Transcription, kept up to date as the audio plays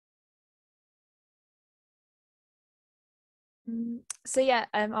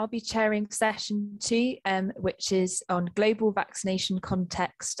I'll be chairing session 2, which is on global vaccination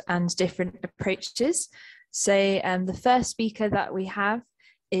context and different approaches. So the first speaker that we have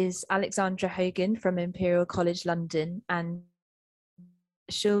is Alexandra Hogan from Imperial College London, and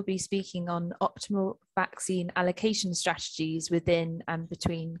she'll be speaking on optimal vaccine allocation strategies within and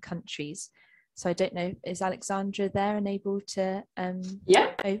between countries. So I don't know, is Alexandra there and able to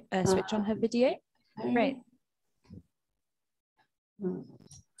switch on her video? Great.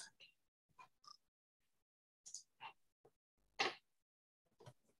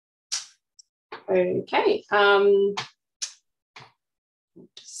 Okay,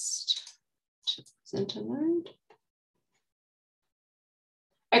 just to presenter mode.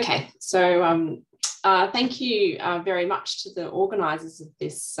 Okay, so thank you very much to the organisers of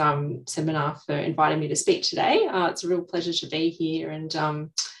this seminar for inviting me to speak today. It's a real pleasure to be here, and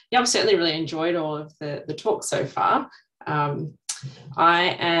I've certainly really enjoyed all of the talks so far. I'm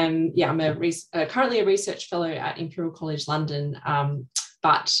currently a research fellow at Imperial College London,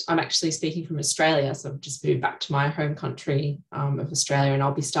 but I'm actually speaking from Australia, so I've just moved back to my home country of Australia, and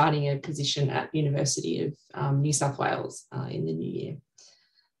I'll be starting a position at the University of New South Wales in the new year.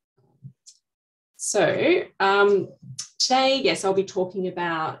 So today, yes, I'll be talking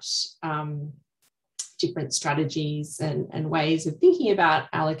about different strategies and ways of thinking about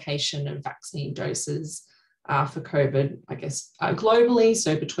allocation of vaccine doses for COVID, I guess, globally,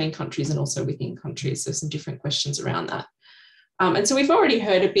 so between countries and also within countries. So some different questions around that. And so we've already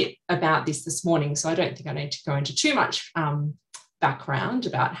heard a bit about this morning, so I don't think I need to go into too much background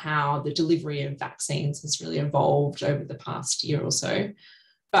about how the delivery of vaccines has really evolved over the past year or so.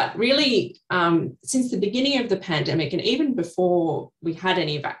 But really, since the beginning of the pandemic, and even before we had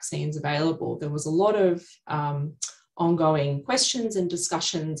any vaccines available, there was a lot of ongoing questions and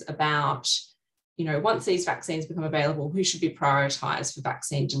discussions about, once these vaccines become available, who should be prioritised for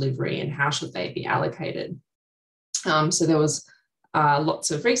vaccine delivery and how should they be allocated? So there was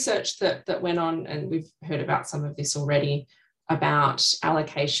lots of research that went on, and we've heard about some of this already, about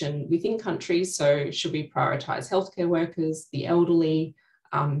allocation within countries. So should we prioritise healthcare workers, the elderly,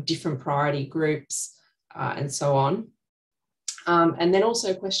 different priority groups, and so on. And then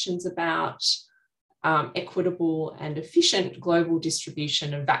also questions about equitable and efficient global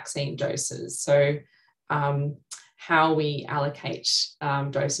distribution of vaccine doses. So how we allocate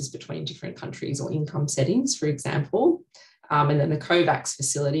doses between different countries or income settings, for example. And then the COVAX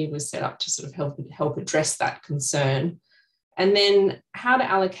facility was set up to sort of help address that concern. And then how to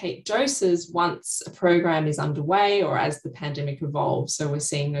allocate doses once a program is underway or as the pandemic evolves. So we're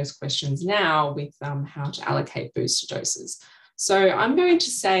seeing those questions now with how to allocate booster doses. So I'm going to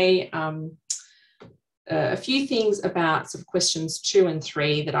say a few things about sort of questions 2 and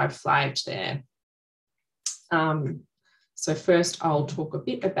 3 that I've flagged there. So first, I'll talk a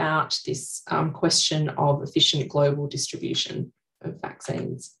bit about this question of efficient global distribution of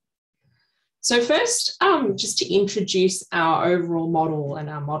vaccines. So first, just to introduce our overall model and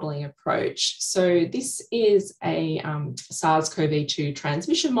our modelling approach. So this is a SARS-CoV-2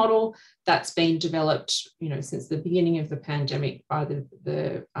 transmission model that's been developed, since the beginning of the pandemic by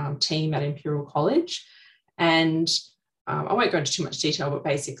the team at Imperial College. And I won't go into too much detail, but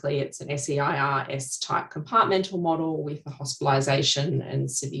basically it's an SEIRS type compartmental model with a hospitalisation and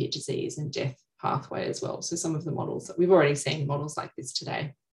severe disease and death pathway as well. So some of the models that we've already seen models like this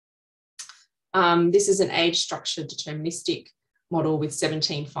today. This is an age structured deterministic model with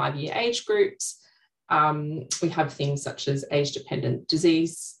 17 5-year age groups. We have things such as age-dependent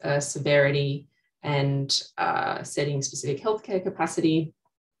disease severity and setting-specific healthcare capacity.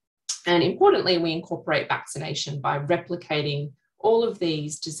 And importantly, we incorporate vaccination by replicating all of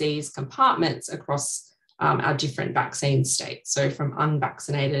these disease compartments across our different vaccine states. So from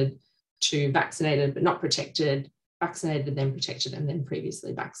unvaccinated to vaccinated but not protected, vaccinated, then protected, and then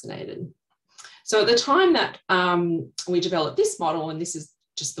previously vaccinated. So at the time that we developed this model, and this is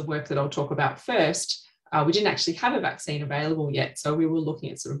just the work that I'll talk about first, we didn't actually have a vaccine available yet. So we were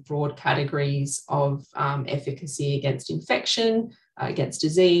looking at sort of broad categories of efficacy against infection, against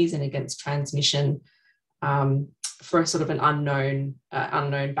disease, and against transmission for a sort of an unknown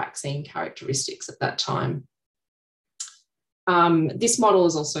vaccine characteristics at that time. This model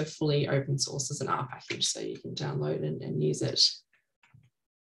is also fully open source as an R package, so you can download and use it.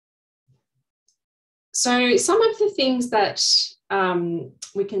 So some of the things that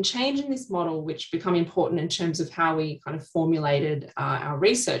we can change in this model, which become important in terms of how we kind of formulated our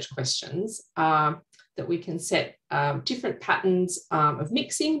research questions, that we can set different patterns of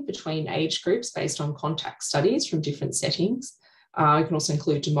mixing between age groups based on contact studies from different settings. You can also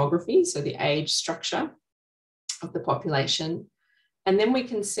include demography, so the age structure. of the population. And then we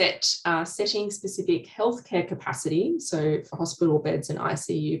can set setting-specific healthcare capacity, so for hospital beds and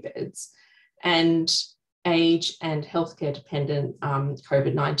ICU beds, and age and healthcare dependent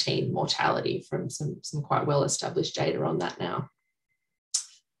COVID-19 mortality from some quite well-established data on that now.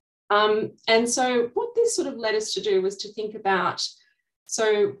 And so what this sort of led us to do was to think about,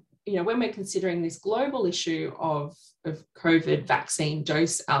 so, you know, when we're considering this global issue of COVID vaccine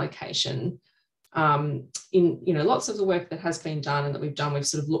dose allocation, in, you know, lots of the work that has been done and that we've done, we've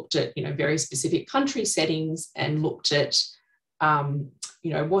sort of looked at, you know, very specific country settings and looked at,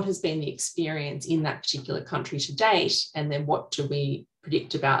 you know, what has been the experience in that particular country to date, and then what do we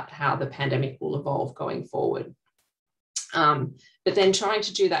predict about how the pandemic will evolve going forward. But then trying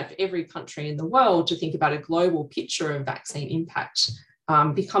to do that for every country in the world, to think about a global picture of vaccine impact,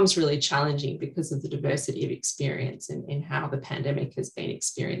 becomes really challenging because of the diversity of experience in how the pandemic has been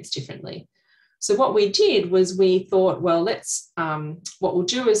experienced differently. So what we did was we thought, well, let's, what we'll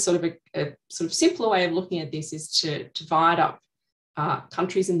do is sort of a sort of simpler way of looking at this is to divide up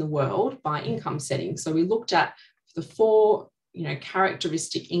countries in the world by income settings. So we looked at the 4, you know,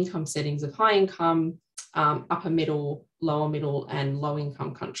 characteristic income settings of high income, upper middle, lower middle, and low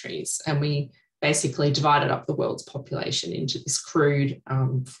income countries. And we basically divided up the world's population into this crude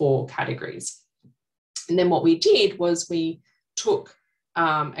 4 categories. And then what we did was we took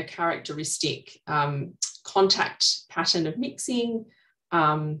a characteristic contact pattern of mixing,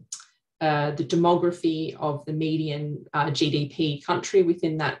 the demography of the median GDP country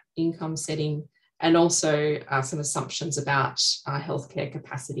within that income setting, and also some assumptions about healthcare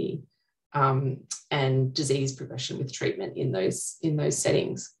capacity and disease progression with treatment in those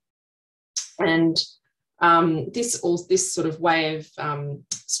settings. And this sort of way of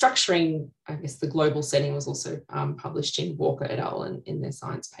structuring, I guess, the global setting was also published in Walker et al. In their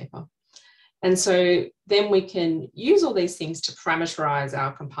science paper. And so then we can use all these things to parameterize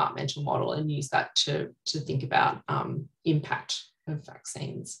our compartmental model and use that to think about impact of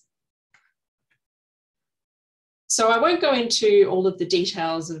vaccines. So I won't go into all of the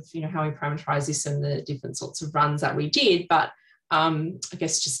details of, you know, how we parameterize this and the different sorts of runs that we did, but I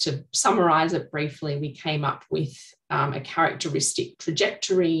guess just to summarize it briefly, we came up with a characteristic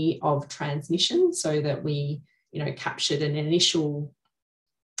trajectory of transmission, so that we, you know, captured an initial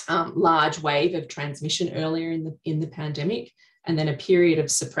large wave of transmission earlier in the pandemic, and then a period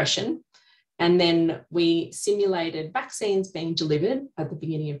of suppression. And then we simulated vaccines being delivered at the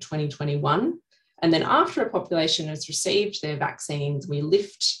beginning of 2021. And then after a population has received their vaccines, we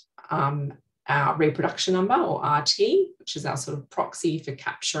lift our reproduction number, or RT, which is our sort of proxy for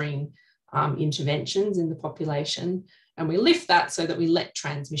capturing interventions in the population. And we lift that so that we let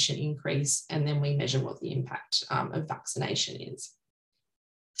transmission increase, and then we measure what the impact of vaccination is.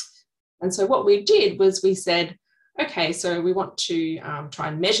 And so what we did was we said, okay, so we want to try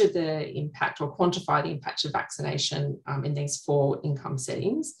and measure the impact or quantify the impact of vaccination in these 4 income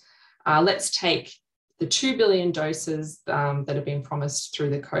settings. Let's take the 2 billion doses that have been promised through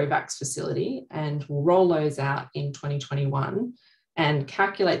the COVAX facility, and we'll roll those out in 2021 and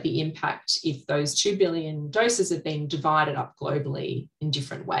calculate the impact if those 2 billion doses have been divided up globally in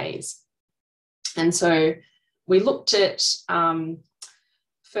different ways. And so we looked at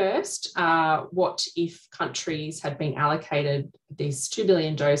first, what if countries had been allocated these 2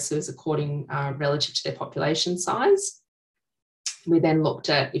 billion doses according relative to their population size. We then looked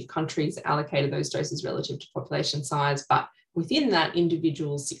at if countries allocated those doses relative to population size, but within that,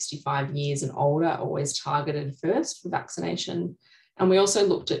 individuals 65 years and older are always targeted first for vaccination. And we also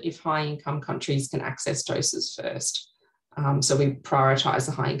looked at if high-income countries can access doses first. So we prioritise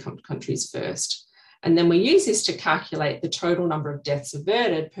the high-income countries first. And then we use this to calculate the total number of deaths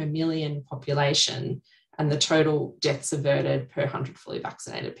averted per million population and the total deaths averted per 100 fully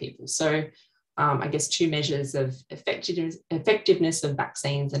vaccinated people. So I guess 2 measures of effectiveness of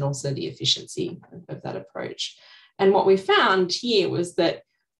vaccines and also the efficiency of that approach. And what we found here was that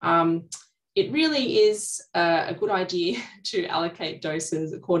it really is a good idea to allocate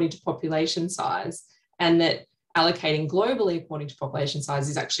doses according to population size, and that allocating globally according to population size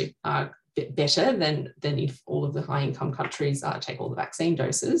is actually a bit better than if all of the high income countries take all the vaccine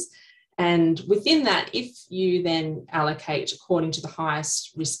doses. And within that, if you then allocate according to the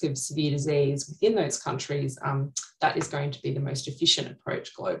highest risk of severe disease within those countries, that is going to be the most efficient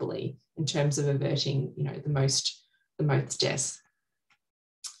approach globally in terms of averting, you know, the most deaths.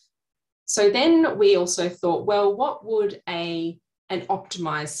 So then we also thought, well, what would an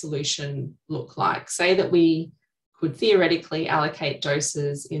optimized solution look like? Say that we could theoretically allocate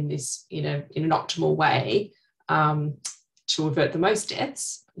doses in an optimal way to avert the most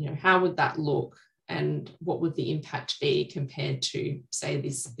deaths. You know, how would that look? and what would the impact be compared to, say,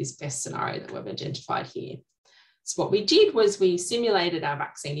 this best scenario that we've identified here. So what we did was we simulated our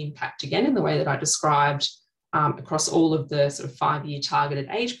vaccine impact again in the way that I described across all of the sort of 5-year targeted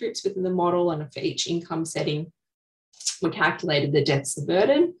age groups within the model, and for each income setting, we calculated the deaths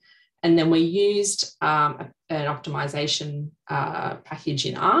burden, and then we used an optimization package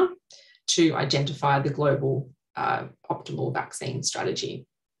in R to identify the global optimal vaccine strategy.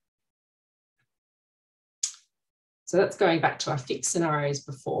 So that's going back to our fixed scenarios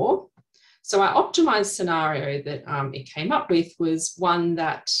before. So our optimized scenario that it came up with was one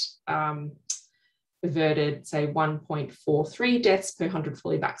that averted, say, 1.43 deaths per 100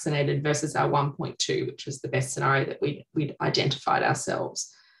 fully vaccinated versus our 1.2, which was the best scenario that we'd identified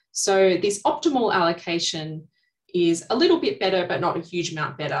ourselves. So this optimal allocation is a little bit better, but not a huge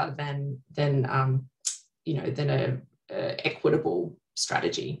amount better than a equitable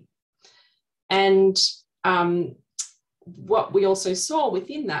strategy. And what we also saw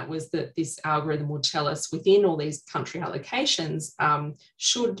within that was that this algorithm will tell us within all these country allocations,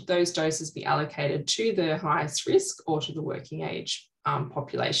 should those doses be allocated to the highest risk or to the working age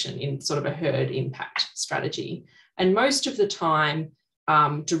population in sort of a herd impact strategy. And most of the time,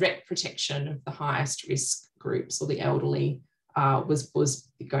 direct protection of the highest risk groups or the elderly was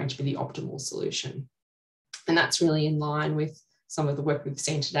going to be the optimal solution. And that's really in line with some of the work we've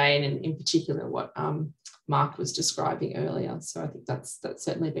seen today, and in particular what Mark was describing earlier. So I think that's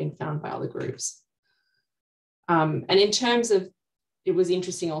certainly been found by other groups. And in terms of, it was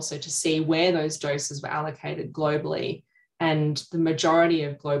interesting also to see where those doses were allocated globally, and the majority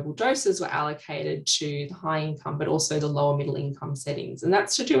of global doses were allocated to the high income, but also the lower middle income settings. And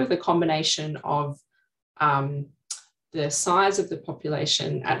that's to do with a combination of the size of the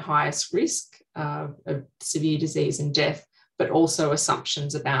population at highest risk of severe disease and death, but also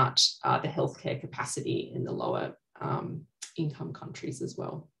assumptions about the healthcare capacity in the lower income countries as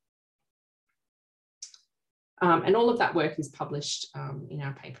well. And all of that work is published in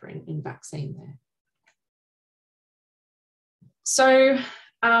our paper in Vaccine there. So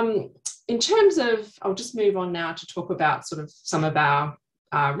in terms of, I'll just move on now to talk about sort of some of our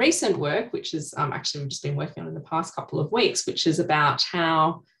recent work, which is actually we've just been working on in the past couple of weeks, which is about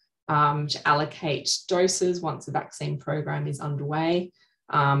how to allocate doses once a vaccine program is underway,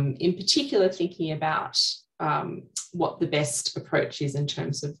 in particular thinking about what the best approach is in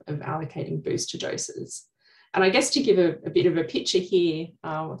terms of allocating booster doses. And I guess to give a bit of a picture here,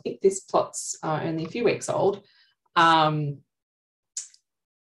 I think this plot's only a few weeks old,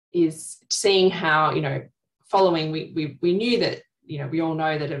 is seeing how, following, we knew that, we all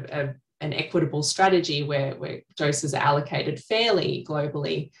know that an equitable strategy where doses are allocated fairly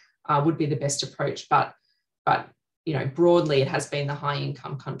globally would be the best approach. But broadly, it has been the high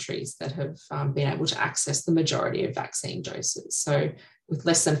income countries that have been able to access the majority of vaccine doses. So with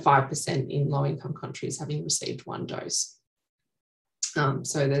less than 5% in low income countries having received one dose.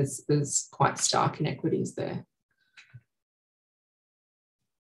 So there's quite stark inequities there.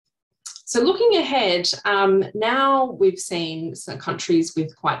 So looking ahead, now we've seen some countries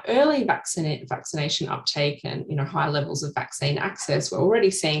with quite early vaccination uptake and high levels of vaccine access. We're already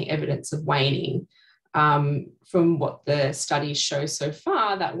seeing evidence of waning. From what the studies show so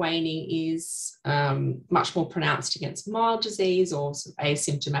far, that waning is much more pronounced against mild disease or sort of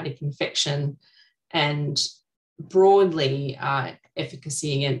asymptomatic infection, and broadly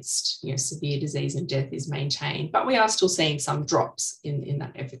efficacy against severe disease and death is maintained, but we are still seeing some drops in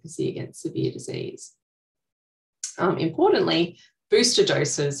that efficacy against severe disease. Importantly, booster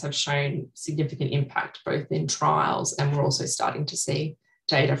doses have shown significant impact both in trials, and we're also starting to see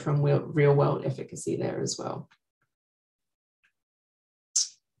data from real world efficacy there as well.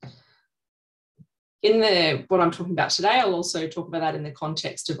 In what I'm talking about today, I'll also talk about that in the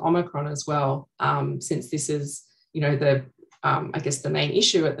context of Omicron as well, since this is, I guess the main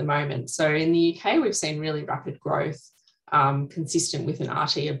issue at the moment. So in the UK, we've seen really rapid growth, consistent with an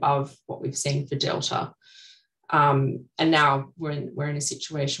RT above what we've seen for Delta. And now we're in a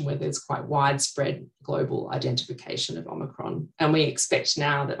situation where there's quite widespread global identification of Omicron. And we expect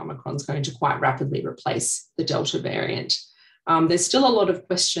now that Omicron's going to quite rapidly replace the Delta variant. There's still a lot of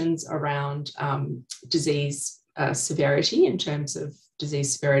questions around disease severity in terms of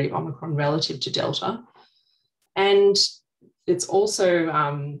disease severity of Omicron relative to Delta. And it's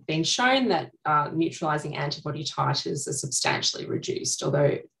also been shown that neutralizing antibody titers are substantially reduced,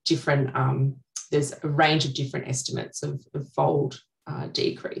 although there's a range of different estimates of fold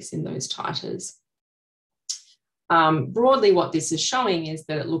decrease in those titers. Broadly, what this is showing is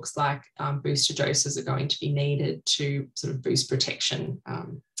that it looks like booster doses are going to be needed to sort of boost protection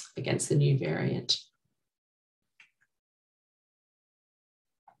against the new variant.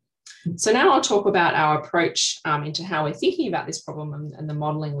 So now I'll talk about our approach into how we're thinking about this problem and the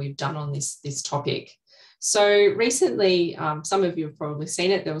modelling we've done on this topic. So recently, some of you have probably seen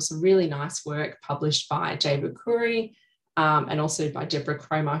it, there was some really nice work published by David Curry and also by Deborah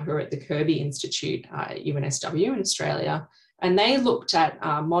Cromer, who are at the Kirby Institute at UNSW in Australia. And they looked at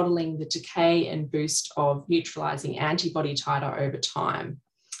modelling the decay and boost of neutralising antibody titer over time,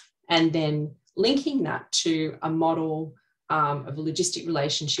 and then linking that to a model of a logistic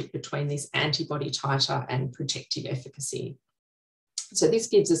relationship between this antibody titer and protective efficacy. So this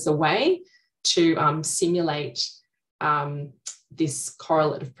gives us a way to simulate this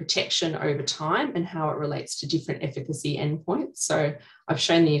correlate of protection over time and how it relates to different efficacy endpoints. So I've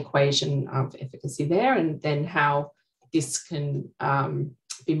shown the equation of efficacy there, and then how this can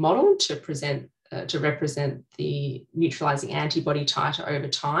be modelled to represent the neutralising antibody titer over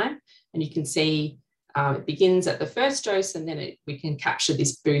time. And you can see it begins at the first dose, and then we can capture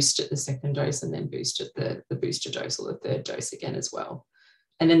this boost at the second dose, and then boost at the booster dose or the third dose again as well.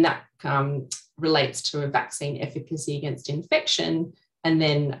 And then that relates to a vaccine efficacy against infection, and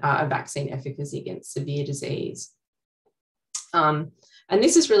then a vaccine efficacy against severe disease. And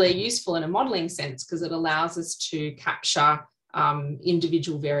this is really useful in a modelling sense because it allows us to capture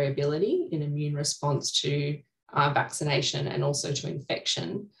individual variability in immune response to vaccination and also to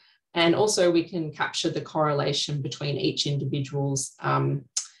infection. And also we can capture the correlation between each individual's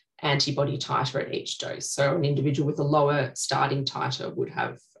antibody titer at each dose. So an individual with a lower starting titer would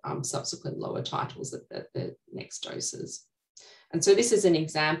have subsequent lower titers at the next doses. And so this is an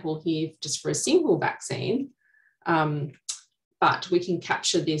example here just for a single vaccine, but we can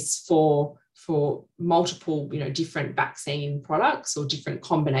capture this for multiple, different vaccine products or different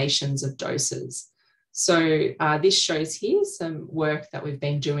combinations of doses. So this shows here some work that we've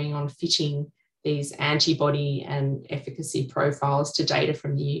been doing on fitting these antibody and efficacy profiles to data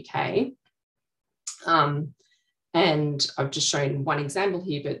from the UK. And I've just shown one example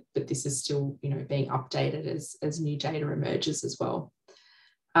here, but this is still, being updated as new data emerges as well.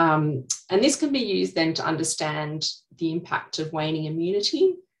 And this can be used then to understand the impact of waning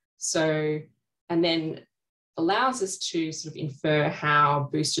immunity. So, and then allows us to sort of infer how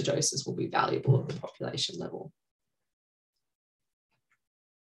booster doses will be valuable at the population level.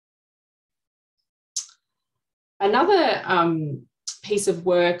 Another piece of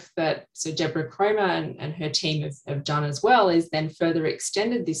work that Deborah Cromer and her team have done as well is then further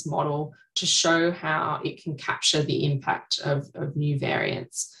extended this model to show how it can capture the impact of new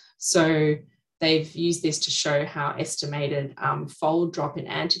variants. So they've used this to show how estimated fold drop in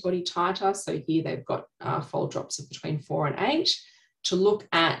antibody titer, so here they've got fold drops of between 4 and 8, to look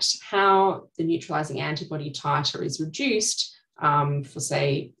at how the neutralising antibody titer is reduced for,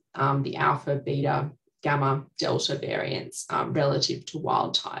 say, the alpha, beta, gamma, delta variants relative to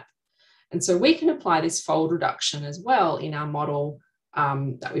wild type. And so we can apply this fold reduction as well in our model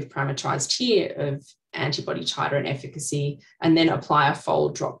that we've parameterized here of antibody titer and efficacy, and then apply a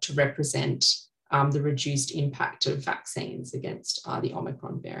fold drop to represent the reduced impact of vaccines against the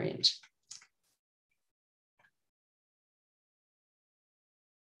Omicron variant.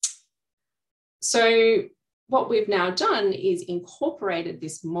 So what we've now done is incorporated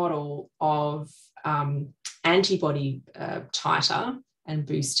this model of antibody titer and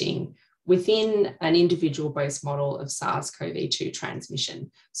boosting within an individual-based model of SARS-CoV-2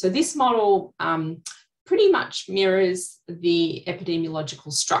 transmission. So this model pretty much mirrors the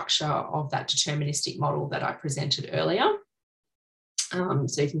epidemiological structure of that deterministic model that I presented earlier.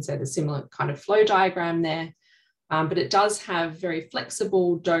 So you can see the similar kind of flow diagram there. But it does have very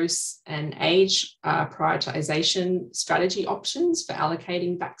flexible dose and age prioritization strategy options for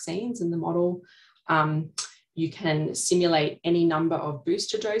allocating vaccines in the model. You can simulate any number of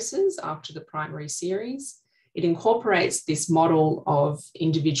booster doses after the primary series. It incorporates this model of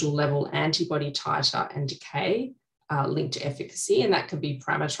individual level antibody titer and decay linked to efficacy, and that can be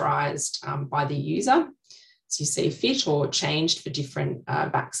parameterized by the user, so you see fit or changed for different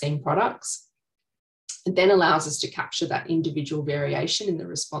vaccine products. It then allows us to capture that individual variation in the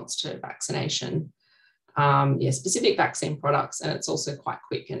response to vaccination, specific vaccine products, and it's also quite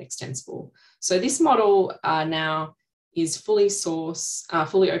quick and extensible. So this model now is fully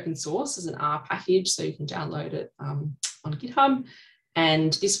open source as an R package, so you can download it on GitHub.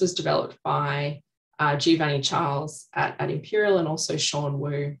 And this was developed by Giovanni Charles at Imperial, and also Sean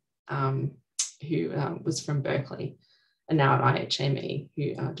Wu, who was from Berkeley and now at IHME,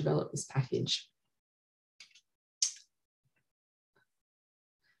 who developed this package.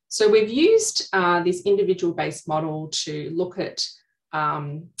 So we've used this individual-based model to look at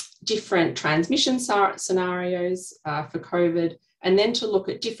different transmission scenarios for COVID, and then to look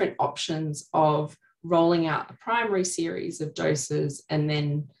at different options of rolling out a primary series of doses and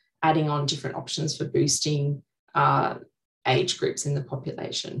then adding on different options for boosting age groups in the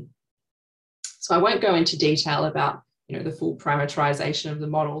population. So I won't go into detail about the full parameterization of the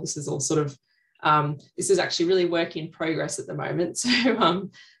model. This is all sort of, this is actually really work in progress at the moment.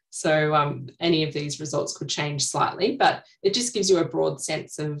 So any of these results could change slightly, but it just gives you a broad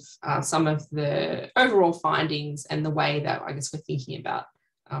sense of some of the overall findings and the way that I guess we're thinking about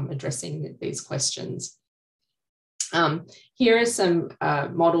addressing these questions. Here are some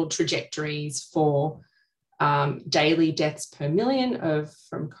modeled trajectories for daily deaths per million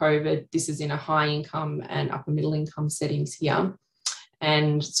from COVID. This is in a high income and upper middle income settings here.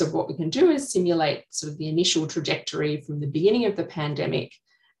 And so what we can do is simulate sort of the initial trajectory from the beginning of the pandemic.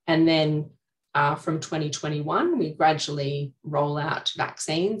 And then from 2021, we gradually roll out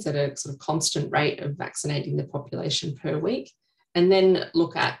vaccines at a sort of constant rate of vaccinating the population per week, and then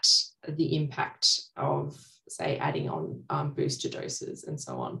look at the impact of, say, adding on booster doses and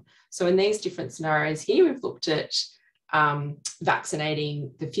so on. So in these different scenarios here, we've looked at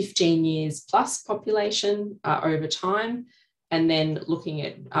vaccinating the 15 years plus population over time, and then looking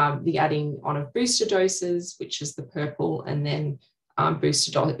at the adding on of booster doses, which is the purple, and then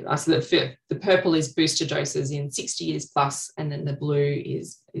booster doses. So the purple is booster doses in 60 years plus, and then the blue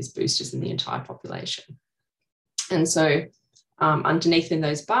is boosters in the entire population. And so underneath in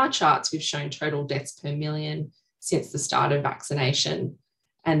those bar charts, we've shown total deaths per million since the start of vaccination,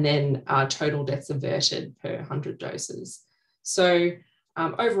 and then total deaths averted per 100 doses. So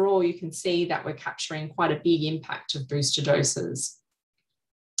overall, you can see that we're capturing quite a big impact of booster doses,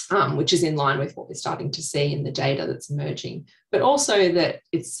 which is in line with what we're starting to see in the data that's emerging, but also that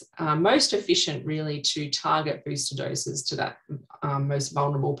it's most efficient really to target booster doses to that most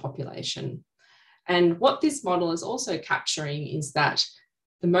vulnerable population. And what this model is also capturing is that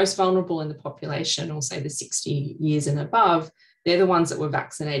the most vulnerable in the population, or say the 60 years and above, they're the ones that were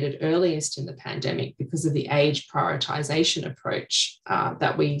vaccinated earliest in the pandemic because of the age prioritization approach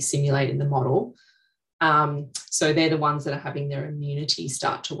that we simulate in the model. So they're the ones that are having their immunity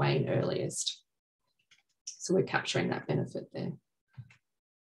start to wane earliest. So we're capturing that benefit there.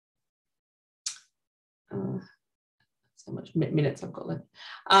 So much minutes I've got left.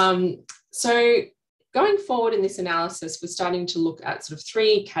 So going forward in this analysis, we're starting to look at sort of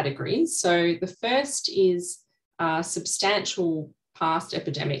three categories. So the first is substantial past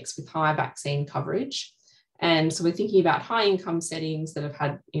epidemics with high vaccine coverage. And so we're thinking about high income settings that have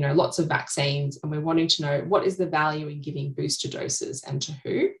had, lots of vaccines, and we're wanting to know what is the value in giving booster doses and to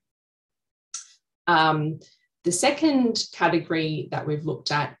who. The second category that we've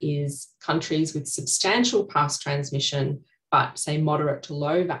looked at is countries with substantial past transmission, but say moderate to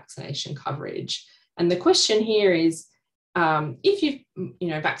low vaccination coverage. And the question here is, if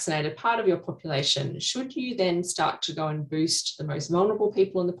you've vaccinated part of your population, should you then start to go and boost the most vulnerable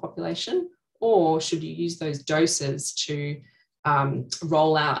people in the population? Or should you use those doses to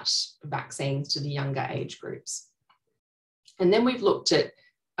roll out vaccines to the younger age groups? And then we've looked at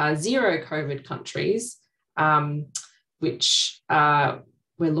zero COVID countries, which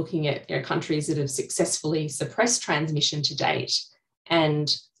we're looking at countries that have successfully suppressed transmission to date,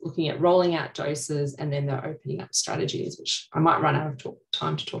 and looking at rolling out doses, and then they're opening up strategies, which I might run out of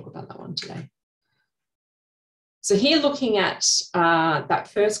time to talk about that one today. So here, looking at that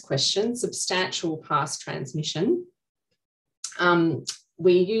first question, substantial past transmission,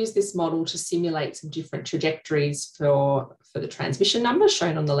 we use this model to simulate some different trajectories for the transmission numbers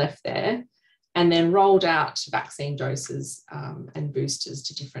shown on the left there, and then rolled out vaccine doses and boosters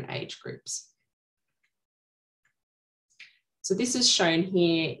to different age groups. So this is shown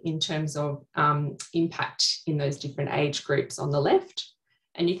here in terms of impact in those different age groups on the left.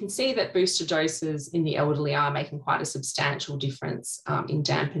 And you can see that booster doses in the elderly are making quite a substantial difference in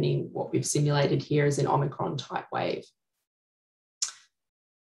dampening what we've simulated here as an Omicron type wave.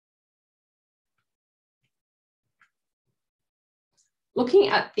 Looking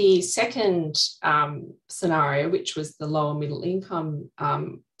at the second scenario, which was the lower middle income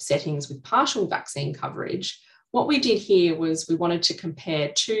settings with partial vaccine coverage, what we did here was we wanted to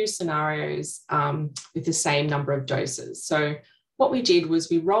compare two scenarios with the same number of doses. So what we did was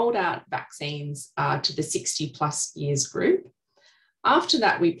we rolled out vaccines to the 60 plus years group. After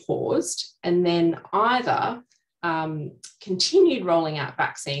that, we paused and then either continued rolling out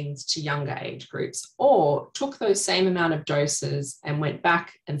vaccines to younger age groups, or took those same amount of doses and went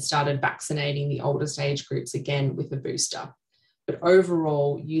back and started vaccinating the oldest age groups again with a booster, but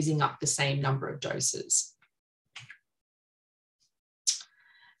overall using up the same number of doses.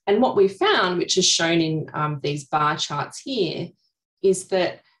 And what we found, which is shown in these bar charts here, is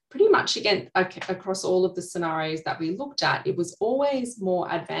that pretty much again across all of the scenarios that we looked at, it was always more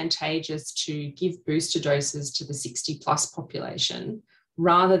advantageous to give booster doses to the 60+ population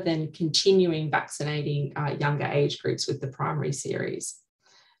rather than continuing vaccinating younger age groups with the primary series.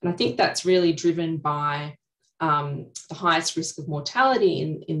 And I think that's really driven by the highest risk of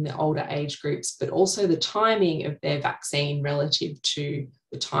mortality in the older age groups, but also the timing of their vaccine relative to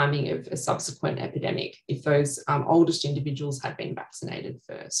the timing of a subsequent epidemic, if those oldest individuals had been vaccinated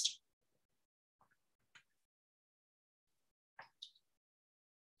first.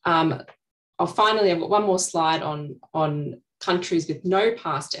 Finally, I've got one more slide on countries with no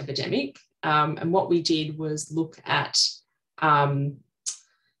past epidemic. And what we did was look at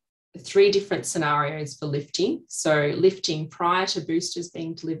 3 different scenarios for lifting. So lifting prior to boosters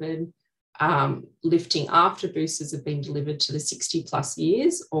being delivered, lifting after boosters have been delivered to the 60+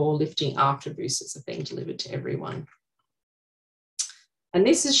 years, or lifting after boosters have been delivered to everyone. And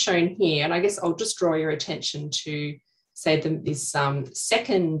this is shown here, and I guess I'll just draw your attention to, say, this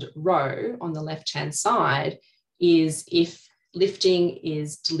second row on the left-hand side is if lifting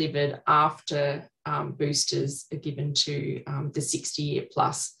is delivered after boosters are given to the 60-year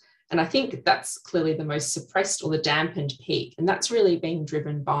plus. And I think that's clearly the most suppressed or the dampened peak. And that's really being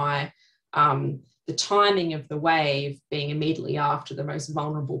driven by the timing of the wave being immediately after the most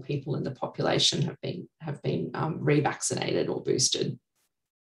vulnerable people in the population have been revaccinated or boosted.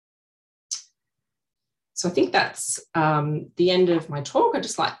 So I think that's the end of my talk. I'd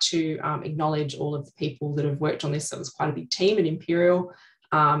just like to acknowledge all of the people that have worked on this. So it was quite a big team at Imperial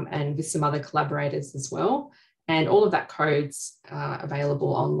and with some other collaborators as well. And all of that code's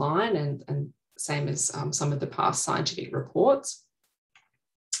available online and same as some of the past scientific reports.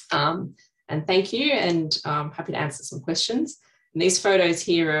 And thank you, and I'm happy to answer some questions. And these photos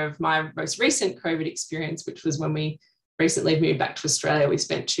here are of my most recent COVID experience, which was when we recently moved back to Australia. We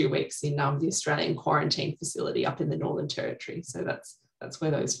spent 2 weeks in the Australian quarantine facility up in the Northern Territory. So that's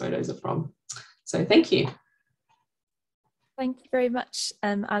where those photos are from. So thank you. Thank you very much,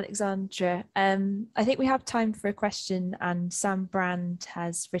 Alexandra. I think we have time for a question, and Sam Brand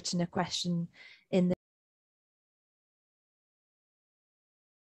has written a question in the